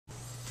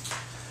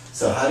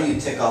So how do you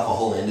tick off a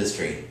whole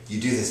industry?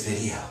 You do this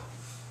video.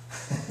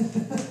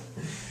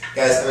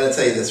 Guys, I'm going to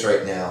tell you this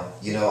right now.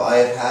 You know,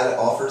 I've had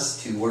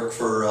offers to work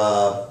for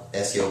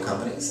SEO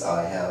companies.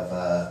 I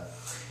have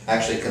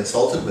actually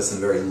consulted with some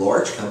very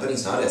large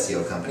companies, not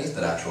SEO companies,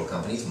 but actual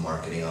companies,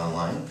 marketing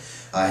online.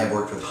 I have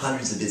worked with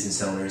hundreds of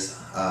business owners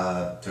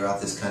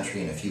throughout this country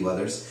and a few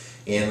others,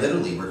 and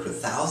literally worked with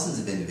thousands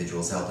of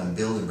individuals to help them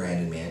build and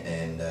brand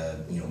and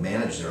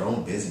manage their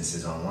own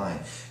businesses online.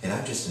 And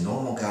I'm just a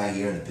normal guy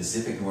here in the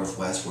Pacific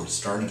Northwest where it's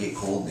starting to get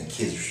cold and the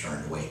kids are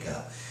starting to wake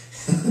up.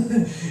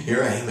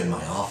 Here I am in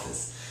my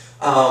office.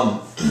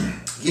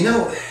 You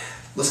know,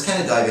 let's kind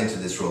of dive into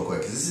this real quick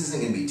because this isn't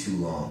going to be too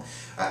long.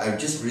 I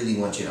just really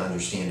want you to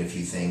understand a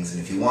few things,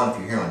 and if you want, if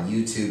you're here on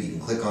YouTube, you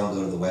can click on,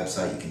 go to the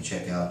website, you can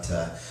check out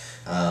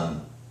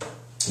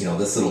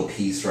this little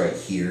piece right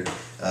here.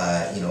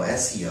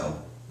 SEO,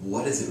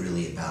 what is it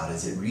really about?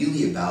 Is it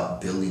really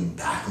about building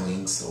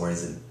backlinks, or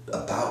is it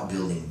about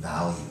building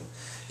value?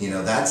 You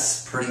know,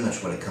 that's pretty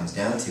much what it comes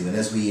down to. And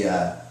as we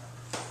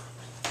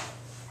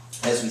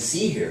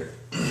see here,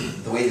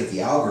 the way that the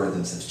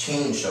algorithms have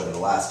changed over the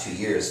last 2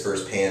 years,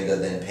 first Panda,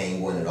 then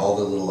Penguin, and all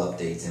the little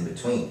updates in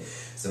between.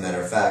 As a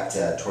matter of fact,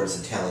 towards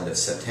the tail end of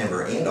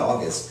September and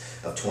August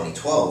of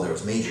 2012, there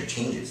was major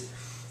changes.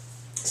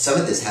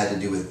 Some of this had to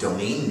do with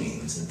domain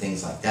names and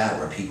things like that,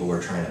 where people were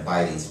trying to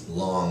buy these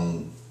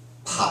long,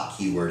 hot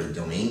keyworded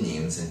domain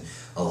names, and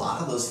a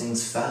lot of those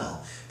things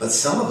fell. But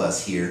some of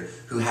us here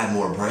who had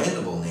more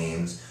brandable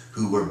names,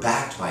 who were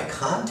backed by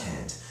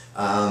content,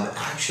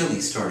 actually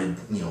started,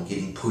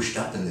 getting pushed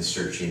up in the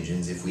search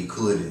engines if we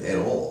could at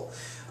all,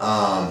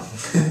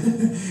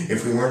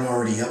 if we weren't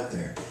already up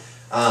there.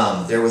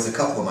 There was a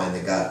couple of mine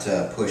that got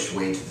pushed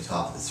way to the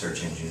top of the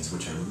search engines,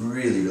 which I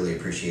really, really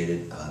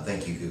appreciated.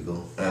 Thank you,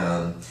 Google.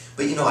 But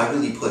I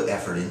really put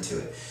effort into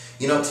it.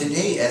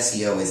 Today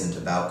SEO isn't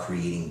about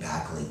creating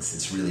backlinks.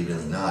 It's really,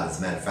 really not. As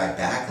a matter of fact,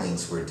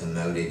 backlinks were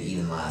demoted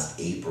even last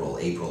April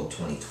of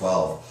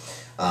 2012.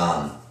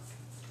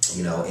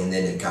 And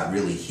then it got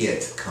really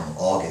hit come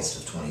August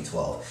of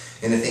 2012.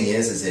 And the thing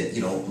is that,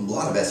 a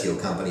lot of SEO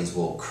companies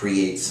will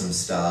create some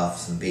stuff,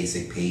 some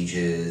basic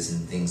pages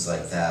and things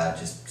like that,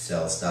 just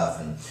sell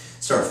stuff and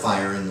start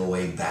firing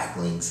away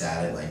backlinks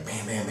at it, like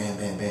bam, bam, bam,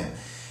 bam, bam.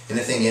 And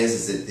the thing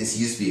is that this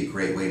used to be a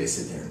great way to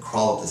sit there and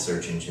crawl up the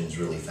search engines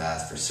really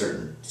fast for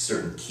certain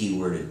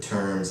keyworded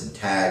terms and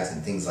tags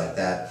and things like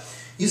that.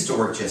 Used to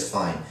work just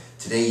fine.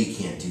 Today you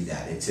can't do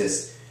that. It's a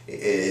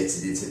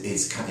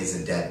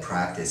dead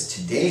practice.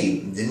 Today,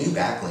 the new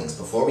backlinks,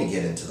 before we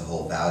get into the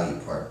whole value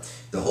part,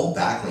 the whole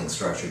backlink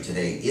structure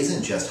today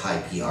isn't just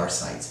high PR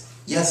sites.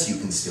 Yes, you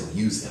can still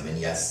use them, and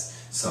yes,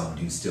 some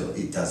do still,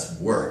 it does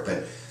work,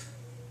 but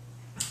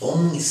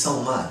only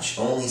so much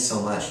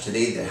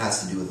today that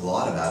has to do with a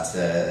lot about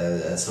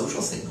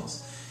social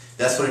signals.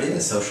 That's what it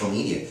is, social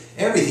media.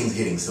 Everything's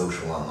getting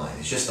social online.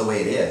 It's just the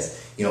way it is.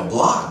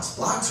 Blogs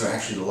are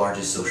actually the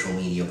largest social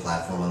media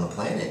platform on the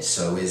planet.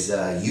 So is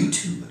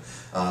YouTube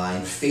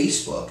and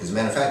Facebook. As a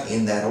matter of fact,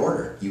 in that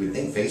order. You would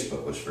think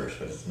Facebook was first,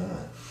 but it's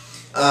not.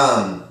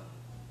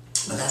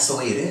 But that's the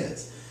way it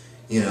is.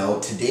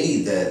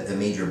 Today the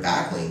major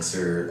backlinks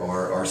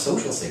are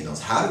social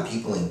signals. How do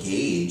people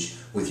engage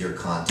with your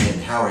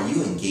content? How are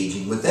you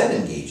engaging with them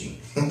engaging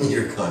in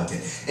your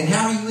content? And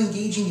how are you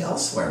engaging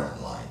elsewhere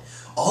online?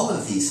 All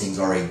of these things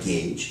are a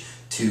gauge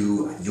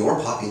to your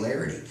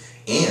popularity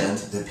and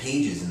the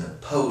pages and the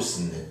posts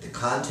and the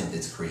content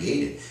that's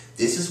created.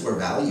 This is where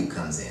value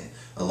comes in.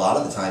 A lot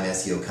of the time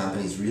SEO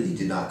companies really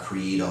did not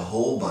create a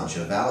whole bunch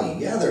of value.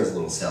 Yeah, there was a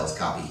little sales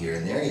copy here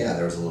and there. Yeah,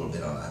 there was a little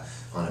bit on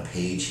a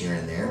page here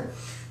and there.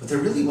 But there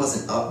really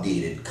wasn't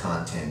updated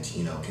content,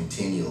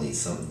 continually.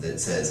 Something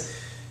that says,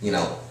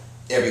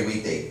 every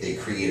week they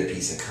create a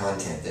piece of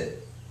content that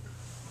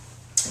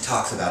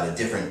talks about a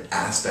different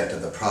aspect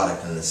of the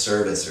product and the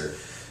service, or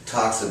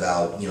talks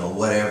about,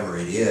 whatever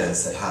it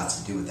is that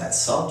has to do with that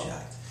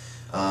subject.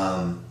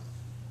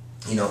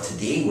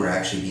 Today we're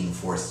actually being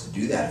forced to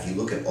do that. If you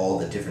look at all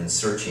the different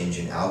search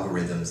engine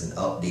algorithms and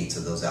updates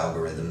of those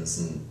algorithms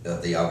and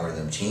of the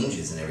algorithm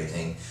changes and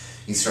everything,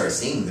 you start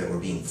seeing that we're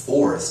being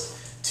forced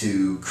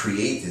to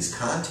create this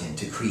content,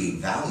 to create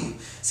value.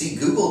 See,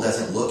 Google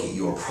doesn't look at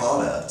your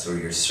product or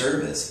your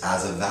service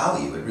as a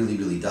value. It really,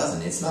 really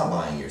doesn't. It's not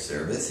buying your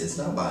service. It's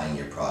not buying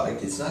your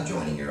product. It's not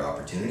joining your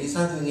opportunity. It's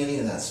not doing any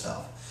of that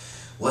stuff.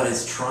 What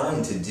it's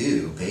trying to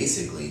do,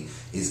 basically,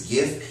 is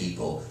give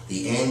people,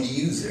 the end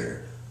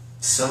user,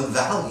 some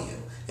value.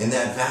 And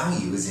that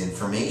value is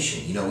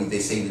information. They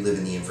say we live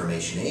in the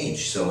information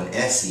age. So an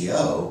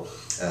SEO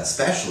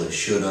specialist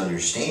should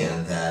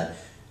understand that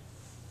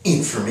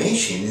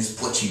information is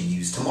what you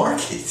use to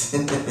market.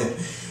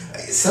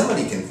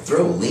 Somebody can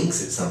throw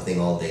links at something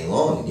all day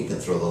long, and you can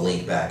throw the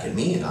link back at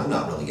me, and I'm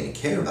not really going to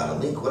care about a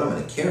link. What I'm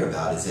going to care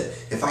about is that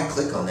if I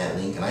click on that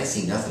link and I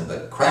see nothing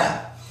but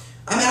crap,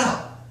 I'm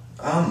out.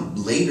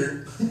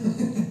 Later.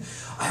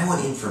 I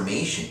want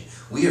information.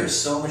 We are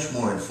so much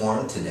more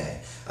informed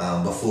today.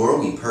 Before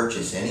we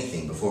purchase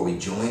anything, before we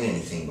join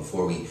anything,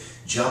 before we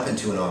jump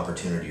into an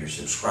opportunity or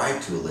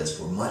subscribe to a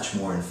list, we're much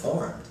more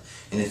informed.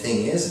 And the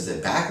thing is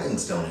that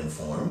backlinks don't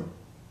inform.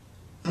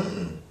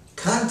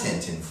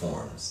 Content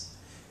informs.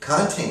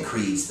 Content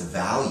creates the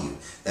value.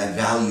 That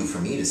value for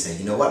me to say,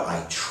 you know what,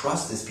 I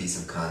trust this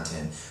piece of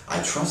content.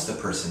 I trust the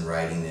person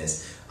writing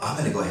this. I'm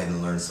going to go ahead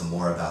and learn some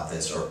more about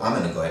this, or I'm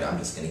going to go ahead, I'm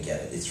just going to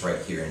get it. It's right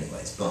here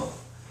anyways. Boom.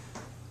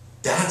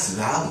 That's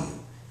value.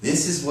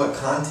 This is what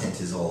content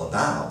is all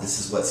about. This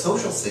is what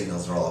social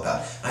signals are all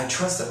about. I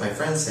trust that my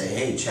friends say,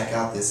 hey, check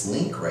out this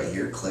link right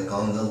here. Click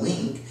on the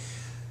link.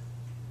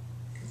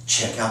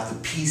 Check out the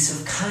piece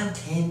of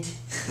content.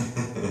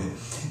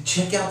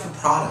 Check out the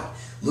product.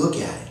 Look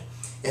at it.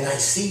 And I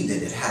see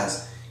that it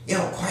has,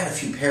 quite a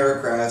few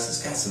paragraphs.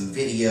 It's got some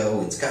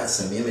video. It's got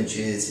some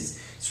images.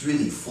 It's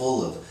really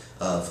full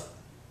of,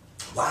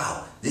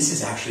 wow, this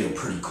is actually a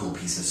pretty cool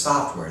piece of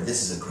software.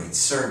 This is a great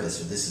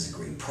service, or this is a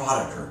great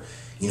product, or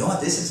you know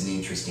what, this is an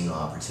interesting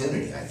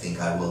opportunity. I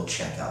think I will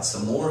check out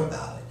some more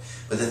about it.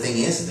 But the thing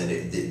is that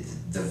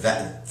the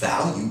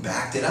value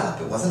backed it up.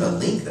 It wasn't a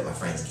link that my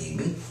friends gave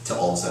me to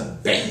all of a sudden,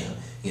 bam,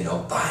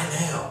 buy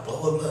now,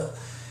 blah, blah, blah.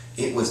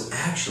 It was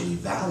actually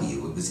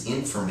value. It was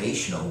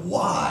information of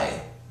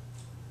why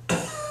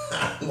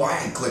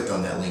I clicked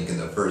on that link in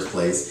the first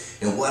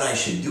place and what I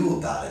should do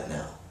about it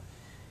now.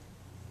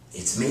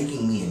 It's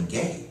making me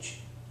engage.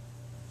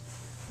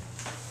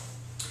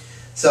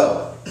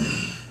 So,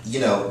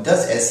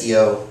 does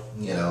SEO,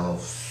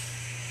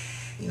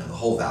 the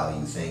whole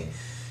value thing,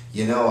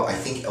 I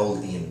think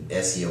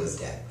SEO is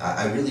dead.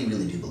 I really,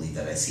 really do believe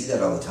that. I see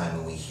that all the time,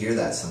 and we hear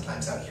that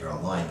sometimes out here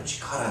online, but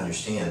you gotta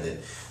understand that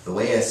the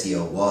way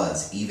SEO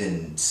was,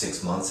 even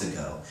 6 months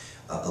ago,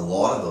 a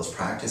lot of those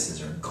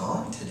practices are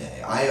gone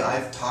today.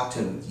 I've talked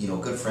to,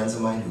 good friends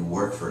of mine who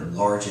work for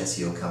large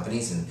SEO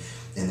companies, and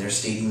they're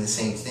stating the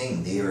same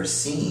thing. They are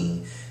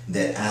seeing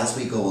that as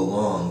we go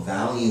along,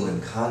 value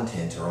and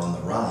content are on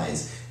the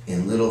rise,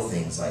 and little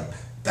things like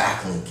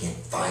backlinking,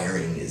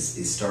 firing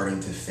is starting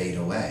to fade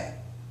away.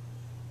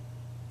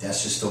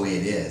 That's just the way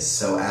it is.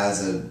 So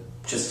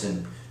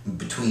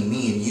between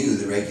me and you,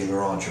 the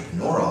regular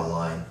entrepreneur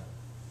online,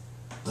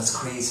 let's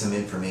create some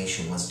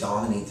information. Let's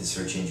dominate the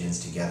search engines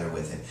together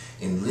with it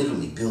and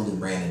literally build and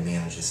brand and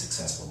manage a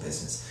successful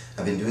business.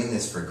 I've been doing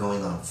this for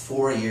going on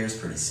 4 years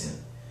pretty soon.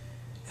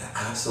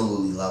 I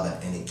absolutely love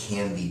it, and it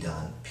can be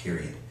done,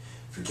 period.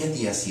 Forget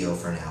the SEO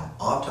for now.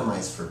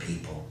 Optimize for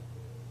people.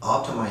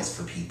 Optimize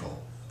for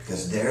people,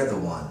 because they're the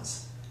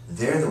ones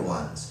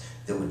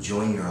that would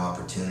join your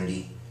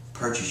opportunity,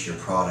 purchase your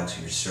products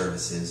or your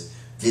services,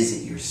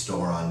 visit your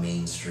store on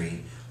Main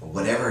Street, or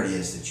whatever it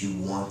is that you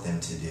want them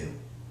to do.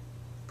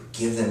 But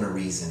give them a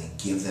reason and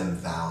give them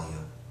value,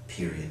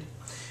 period.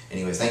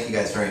 Anyways, thank you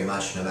guys very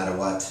much. No matter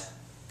what,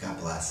 God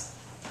bless.